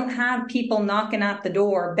fine. I don't have people knocking at the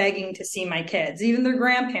door begging to see my kids, even their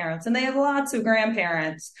grandparents, and they have lots of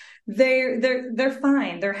grandparents. They're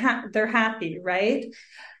fine. They're happy, right?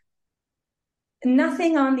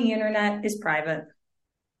 Nothing on the internet is private.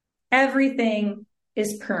 Everything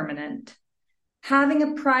is permanent. Having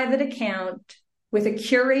a private account with a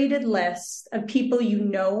curated list of people you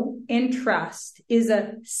know and trust is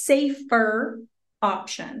a safer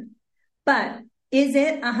option. But is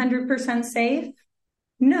it 100% safe?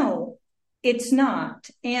 No, it's not.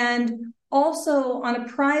 And also on a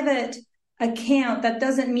private account, that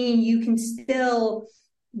doesn't mean you can still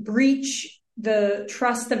breach the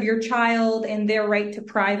trust of your child and their right to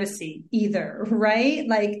privacy either, right?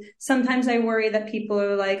 Like sometimes I worry that people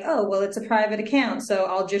are like, oh, well, it's a private account, so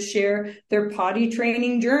I'll just share their potty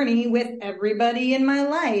training journey with everybody in my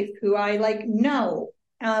life who I like know.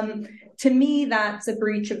 To me, that's a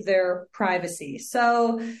breach of their privacy.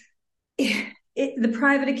 So the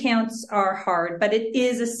private accounts are hard, but it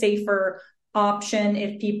is a safer option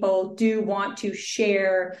if people do want to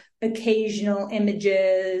share occasional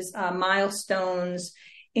images, milestones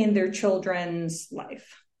in their children's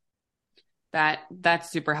life.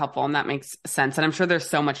 That's super helpful, and that makes sense. And I'm sure there's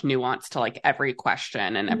so much nuance to like every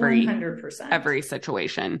question and every 100%. every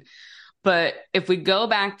situation. But if we go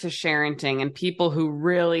back to Sharenting and people who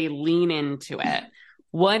really lean into it,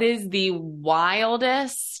 what is the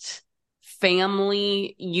wildest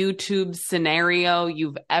family YouTube scenario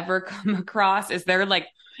you've ever come across? Is there like,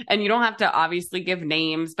 and you don't have to obviously give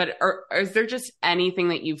names, but or is there just anything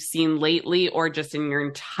that you've seen lately or just in your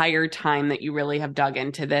entire time that you really have dug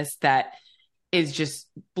into this that is just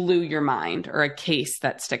blew your mind, or a case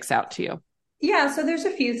that sticks out to you? Yeah, so there's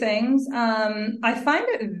a few things. I find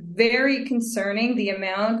it very concerning the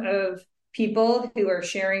amount of people who are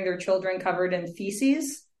sharing their children covered in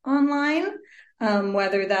feces online,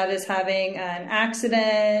 whether that is having an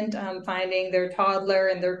accident, finding their toddler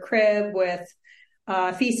in their crib with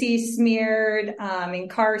feces smeared, in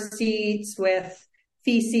car seats with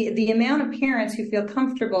feces. The amount of parents who feel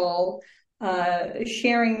comfortable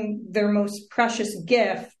sharing their most precious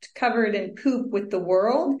gift covered in poop with the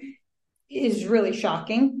world is really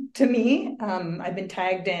shocking to me. I've been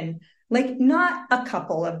tagged in like not a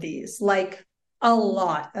couple of these, like a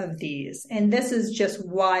lot of these. And this is just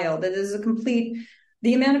wild. It is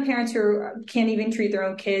the amount of parents who can't even treat their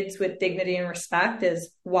own kids with dignity and respect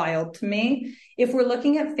is wild to me. If we're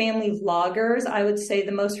looking at family vloggers, I would say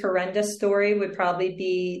the most horrendous story would probably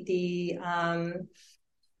be the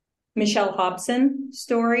Michelle Hobson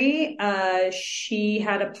story. She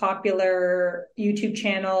had a popular YouTube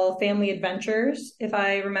channel, Family Adventures, if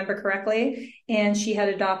I remember correctly. And she had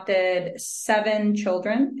adopted 7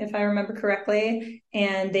 children, if I remember correctly.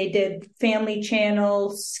 And they did family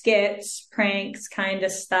channel skits, pranks, kind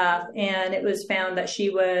of stuff. And it was found that she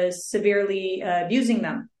was severely abusing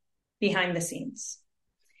them behind the scenes.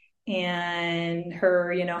 And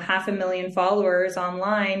her, 500,000 followers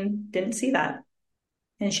online didn't see that.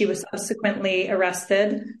 And she was subsequently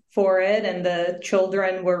arrested for it, and the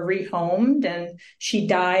children were rehomed, and she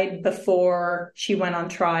died before she went on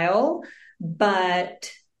trial.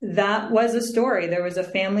 But that was a story. There was a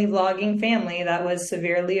family vlogging family that was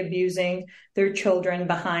severely abusing their children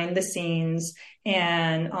behind the scenes.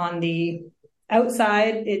 And on the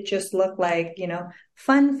outside, it just looked like,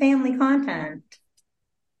 fun family content.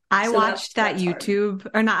 I watched that YouTube,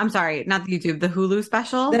 or not, I'm sorry, not the YouTube, the Hulu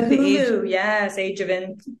special. The Hulu, yes, Age of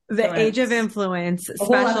Influence. The Age of Influence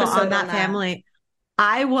special on that family.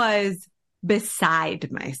 I was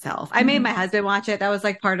beside myself. I made my husband watch it. That was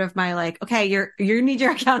like part of my okay, you need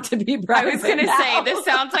your account to be private. I was going to say, this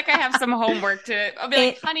sounds like I have some homework I'll be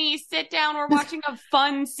like, honey, sit down. We're watching a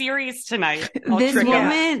fun series tonight.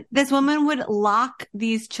 This woman would lock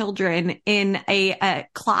these children in a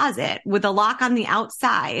closet with a lock on the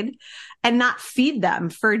outside and not feed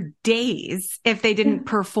them for days if they didn't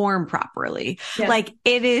perform properly. Yeah.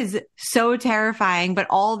 It is so terrifying, but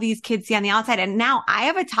all these kids see on the outside. And now I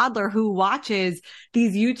have a toddler who watches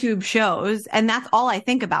these YouTube shows, and that's all I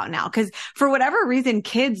think about now. Cause for whatever reason,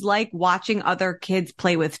 kids like watching other kids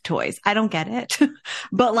play with toys. I don't get it,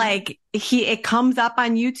 but it comes up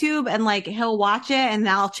on YouTube and he'll watch it and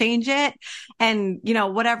I'll change it and,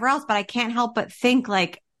 whatever else, but I can't help but think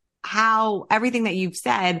how everything that you've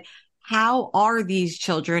said, how are these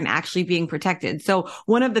children actually being protected? So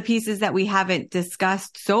one of the pieces that we haven't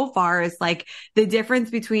discussed so far is like the difference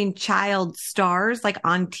between child stars, like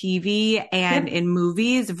on TV and in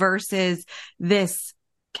movies versus this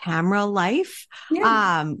camera life.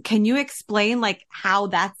 Can you explain like how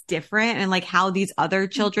that's different and like how these other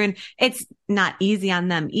children, it's not easy on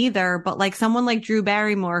them either, but like someone like Drew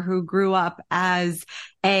Barrymore who grew up as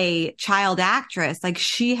a child actress, like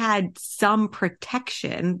she had some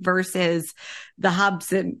protection versus the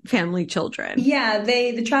Hobson family children. Yeah,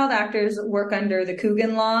 the child actors work under the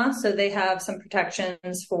Coogan law, so they have some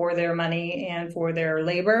protections for their money and for their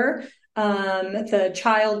labor. The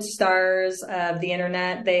child stars of the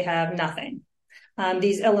internet, they have nothing.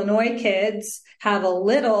 These Illinois kids have a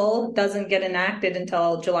little, doesn't get enacted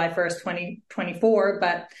until July 1st, 2024,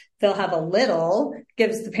 but they'll have a little,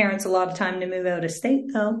 gives the parents a lot of time to move out of state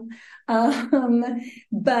though.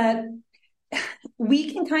 But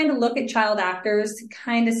we can kind of look at child actors to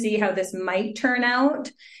kind of see how this might turn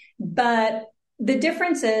out. But the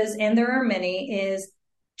difference is, and there are many, is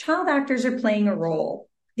child actors are playing a role.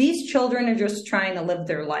 These children are just trying to live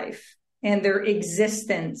their life, and their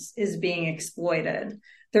existence is being exploited.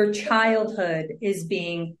 Their childhood is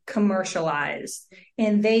being commercialized,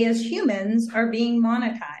 and they as humans are being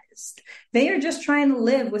monetized. They are just trying to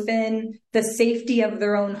live within the safety of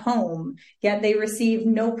their own home, yet they receive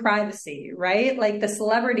no privacy, right? Like the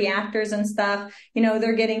celebrity actors and stuff,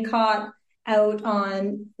 they're getting caught out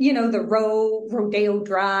on, the Rodeo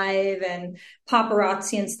Drive and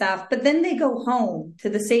paparazzi and stuff, but then they go home to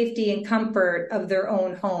the safety and comfort of their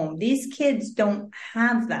own home. These kids don't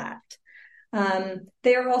have that.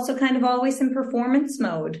 They are also kind of always in performance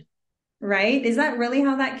mode, right? Is that really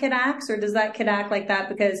how that kid acts, or does that kid act like that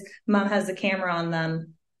because mom has the camera on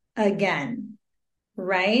them again?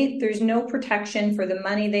 Right? There's no protection for the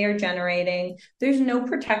money they are generating. There's no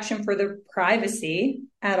protection for their privacy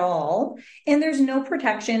at all. And there's no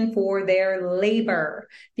protection for their labor,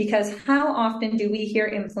 because how often do we hear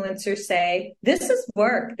influencers say, this is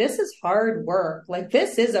work, this is hard work, like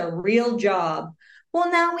this is a real job. Well,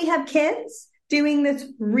 now we have kids doing this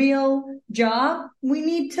real job. We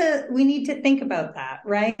need to think about that,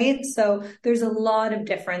 right? So there's a lot of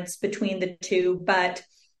difference between the two, but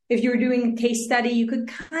if you were doing a case study, you could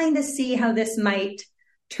kind of see how this might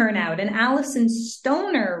turn out. And Allison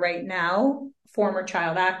Stoner right now, former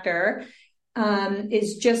child actor,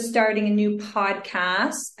 is just starting a new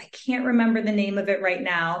podcast. I can't remember the name of it right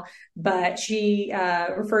now, but she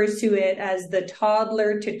refers to it as the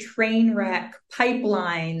toddler to train wreck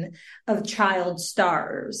pipeline of child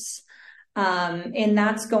stars. And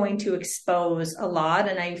that's going to expose a lot.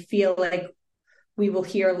 And I feel like we will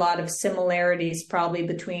hear a lot of similarities probably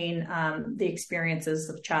between the experiences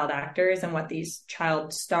of child actors and what these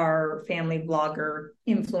child star family blogger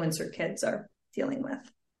influencer kids are dealing with.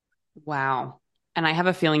 Wow. And I have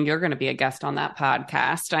a feeling you're going to be a guest on that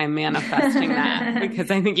podcast. I'm manifesting that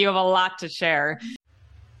because I think you have a lot to share.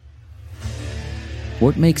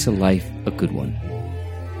 What makes a life a good one?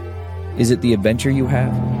 Is it the adventure you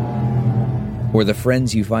have? Or the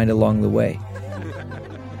friends you find along the way?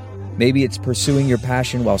 Maybe it's pursuing your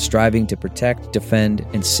passion while striving to protect, defend,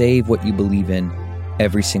 and save what you believe in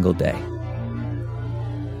every single day.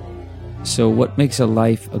 So what makes a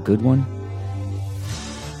life a good one?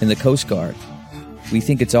 In the Coast Guard, we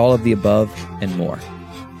think it's all of the above and more.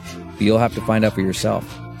 But you'll have to find out for yourself.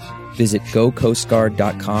 Visit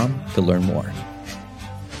gocoastguard.com to learn more.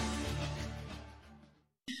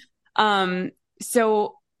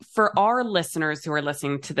 So for our listeners who are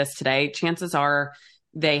listening to this today, chances are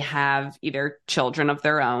they have either children of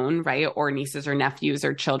their own, right? Or nieces or nephews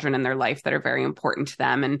or children in their life that are very important to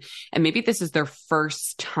them. And maybe this is their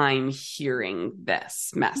first time hearing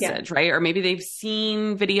this message, right? Or maybe they've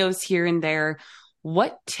seen videos here and there.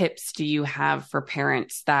 What tips do you have for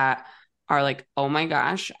parents that are like, oh my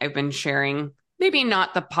gosh, I've been sharing, maybe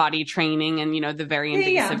not the potty training and, the very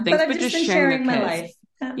invasive things, but just sharing their kids. My life.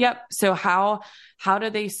 Yep. So how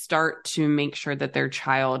do they start to make sure that their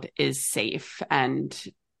child is safe and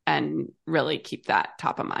really keep that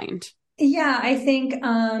top of mind? Yeah, I think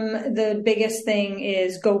the biggest thing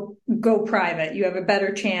is go private. You have a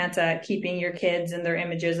better chance at keeping your kids and their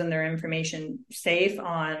images and their information safe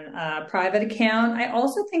on a private account. I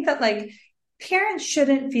also think that parents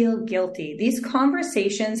shouldn't feel guilty. These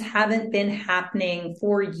conversations haven't been happening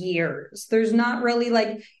for years. There's not really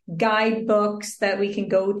guidebooks that we can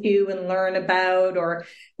go to and learn about, or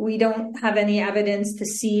we don't have any evidence to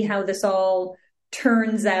see how this all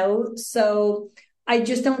turns out. So I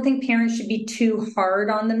just don't think parents should be too hard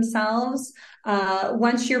on themselves.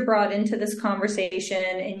 Once you're brought into this conversation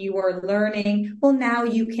and you are learning, well, now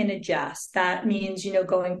you can adjust. That means,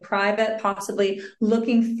 going private, possibly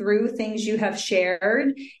looking through things you have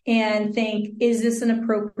shared and think, is this an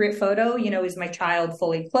appropriate photo? Is my child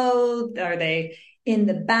fully clothed? Are they in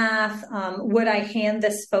the bath? Would I hand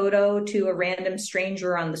this photo to a random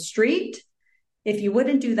stranger on the street? If you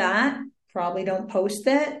wouldn't do that, probably don't post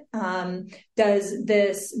it. Does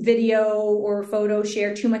this video or photo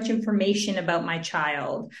share too much information about my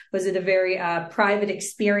child? Was it a very private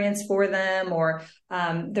experience for them, or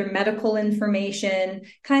their medical information?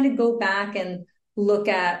 Kind of go back and look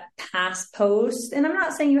at past posts. And I'm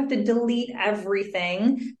not saying you have to delete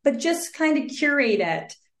everything, but just kind of curate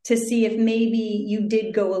it to see if maybe you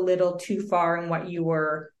did go a little too far in what you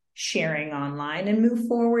were sharing online and move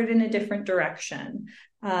forward in a different direction.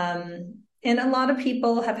 And a lot of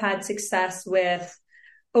people have had success with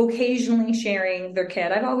occasionally sharing their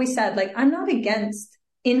kid. I've always said, I'm not against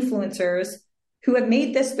influencers who have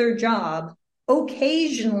made this their job,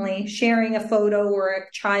 occasionally sharing a photo or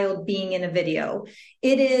a child being in a video.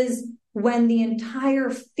 It is when the entire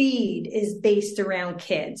feed is based around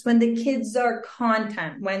kids, when the kids are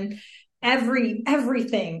content, when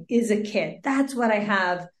everything is a kid. That's what I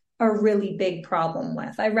have a really big problem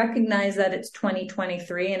with. I recognize that it's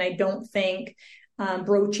 2023, and I don't think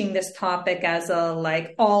broaching this topic as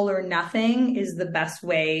a all or nothing is the best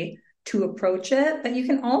way to approach it. But you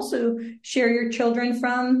can also share your children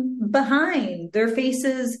from behind, their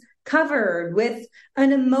faces covered with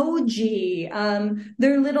an emoji,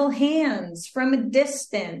 their little hands from a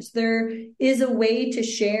distance. There is a way to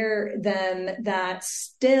share them that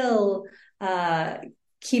still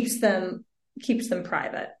keeps them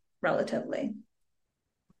private. Relatively.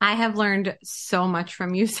 I have learned so much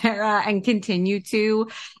from you, Sarah, and continue to.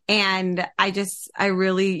 And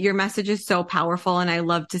your message is so powerful, and I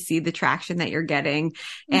love to see the traction that you're getting.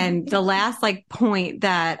 And the last point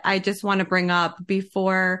that I just want to bring up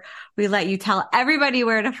before we let you tell everybody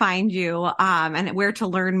where to find you, and where to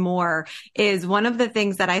learn more, is one of the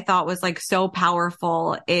things that I thought was so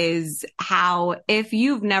powerful is how, if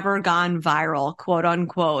you've never gone viral, quote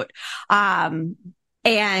unquote,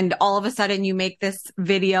 and all of a sudden you make this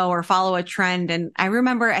video or follow a trend. And I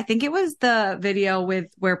remember, I think it was the video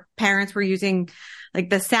where parents were using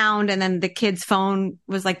the sound, and then the kid's phone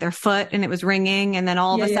was their foot and it was ringing. And then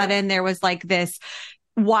all of a sudden there was this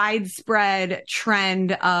widespread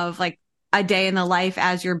trend of a day in the life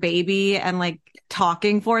as your baby and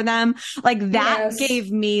talking for them. That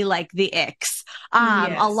gave me the icks,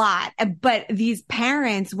 a lot. But these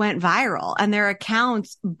parents went viral and their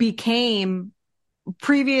accounts became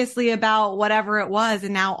previously about whatever it was,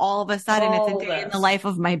 and now all of a sudden it's a day in the life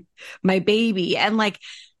of my baby. And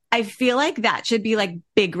I feel that should be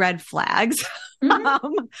big red flags.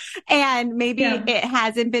 And maybe it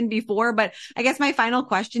hasn't been before, but I guess my final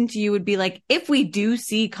question to you would be if we do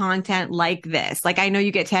see content like this, I know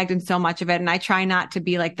you get tagged in so much of it, and I try not to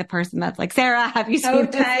be the person that's Sarah, have you seen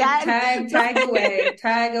this yet? Tag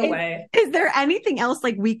away. Is there anything else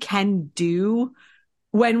we can do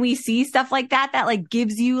when we see stuff like that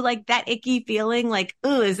gives you that icky feeling,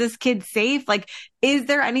 oh, is this kid safe? Is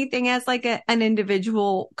there anything as an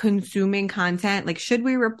individual consuming content? Should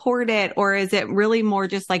we report it, or is it really more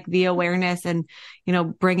just the awareness and,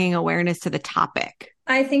 bringing awareness to the topic?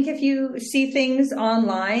 I think if you see things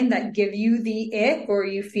online that give you the ick, or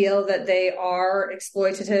you feel that they are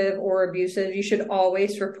exploitative or abusive, you should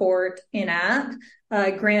always report in app.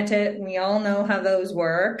 Granted, we all know how those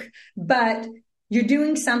work, but you're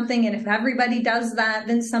doing something, and if everybody does that,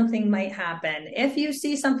 then something might happen. If you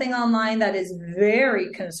see something online that is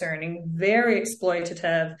very concerning, very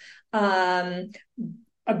exploitative,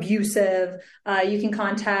 abusive, you can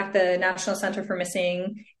contact the National Center for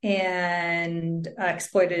Missing and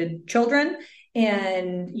Exploited Children,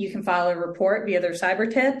 and you can file a report via their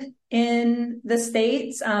cyber tip in the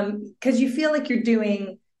States, because you feel you're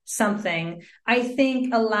doing something. I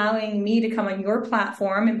think allowing me to come on your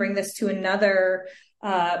platform and bring this to another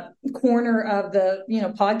corner of the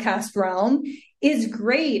podcast realm is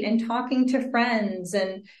great, and talking to friends,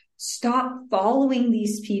 and stop following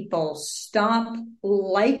these people, stop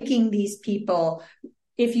liking these people.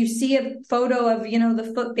 If you see a photo of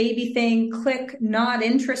the foot baby thing, click not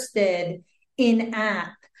interested in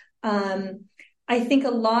app. I think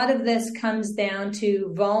a lot of this comes down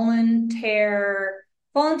to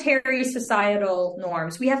voluntary societal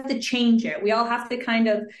norms. We have to change it. We all have to kind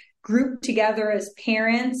of group together as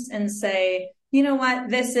parents and say, you know what,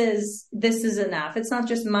 this is enough. It's not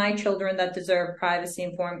just my children that deserve privacy,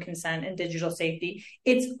 informed consent, and digital safety.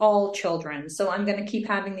 It's all children. So I'm going to keep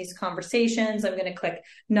having these conversations. I'm going to click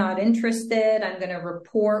not interested. I'm going to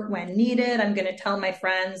report when needed. I'm going to tell my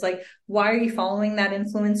friends, like, why are you following that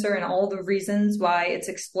influencer, and all the reasons why it's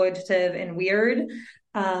exploitative and weird.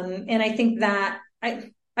 And I think that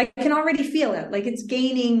I can already feel it. Like, it's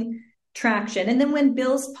gaining traction. And then when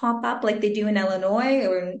bills pop up like they do in Illinois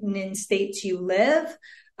or in states you live,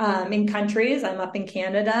 in countries, I'm up in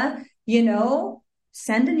Canada,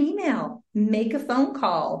 send an email, make a phone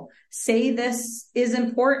call, say this is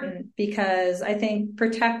important, because I think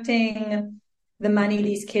protecting the money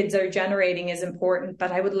these kids are generating is important,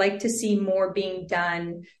 but I would like to see more being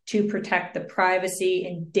done to protect the privacy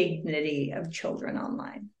and dignity of children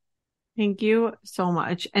online. Thank you so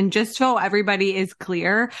much. And just so everybody is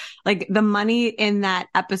clear, like the money in that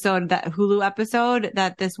episode, that Hulu episode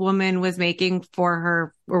that this woman was making for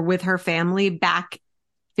her or with her family back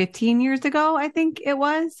 15 years ago, I think it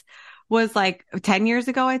was like 10 years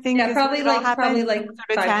ago, I think. Yeah, probably like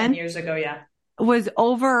 5-10 years ago. Yeah. Was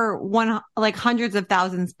over hundreds of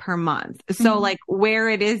thousands per month. So like where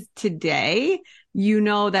it is today,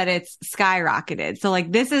 that it's skyrocketed. So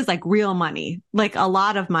like, this is like real money, like a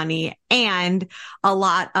lot of money and a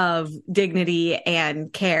lot of dignity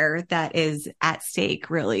and care that is at stake,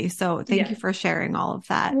 really. So thank you for sharing all of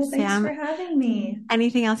that. Well, thanks Sam, for having me.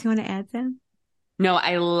 Anything else you want to add, Sam? No,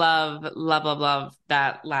 I love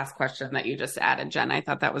that last question that you just added, Jen. I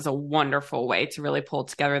thought that was a wonderful way to really pull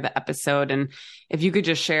together the episode. And if you could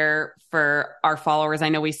just share for our followers, I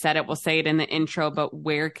know we said it, we'll say it in the intro, but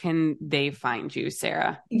where can they find you,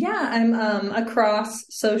 Sarah? Yeah, I'm across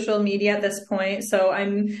social media at this point. So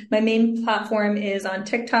my main platform is on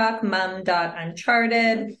TikTok,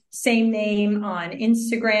 mum.uncharted, same name on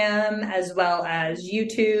Instagram as well as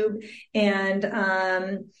YouTube. And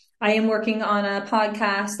I am working on a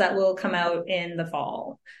podcast that will come out in the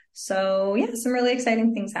fall. So yeah, some really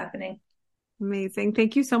exciting things happening. Amazing.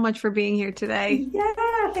 Thank you so much for being here today.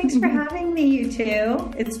 Yeah, thanks for having me, you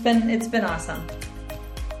two. It's been awesome.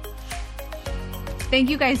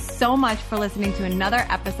 Thank you guys so much for listening to another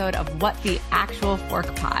episode of What the Actual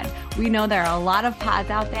Fork Pod. We know there are a lot of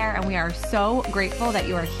pods out there, and we are so grateful that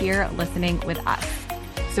you are here listening with us.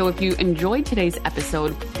 So if you enjoyed today's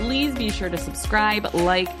episode, please be sure to subscribe,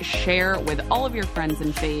 like, share with all of your friends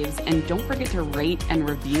and faves, and don't forget to rate and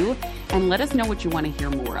review and let us know what you want to hear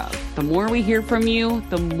more of. The more we hear from you,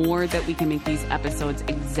 the more that we can make these episodes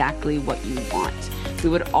exactly what you want. We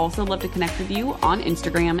would also love to connect with you on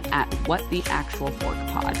Instagram at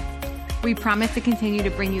WhatTheActualForkPod. We promise to continue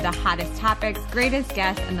to bring you the hottest topics, greatest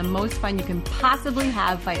guests, and the most fun you can possibly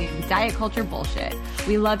have fighting diet culture bullshit.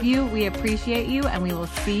 We love you, we appreciate you, and we will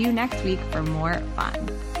see you next week for more fun.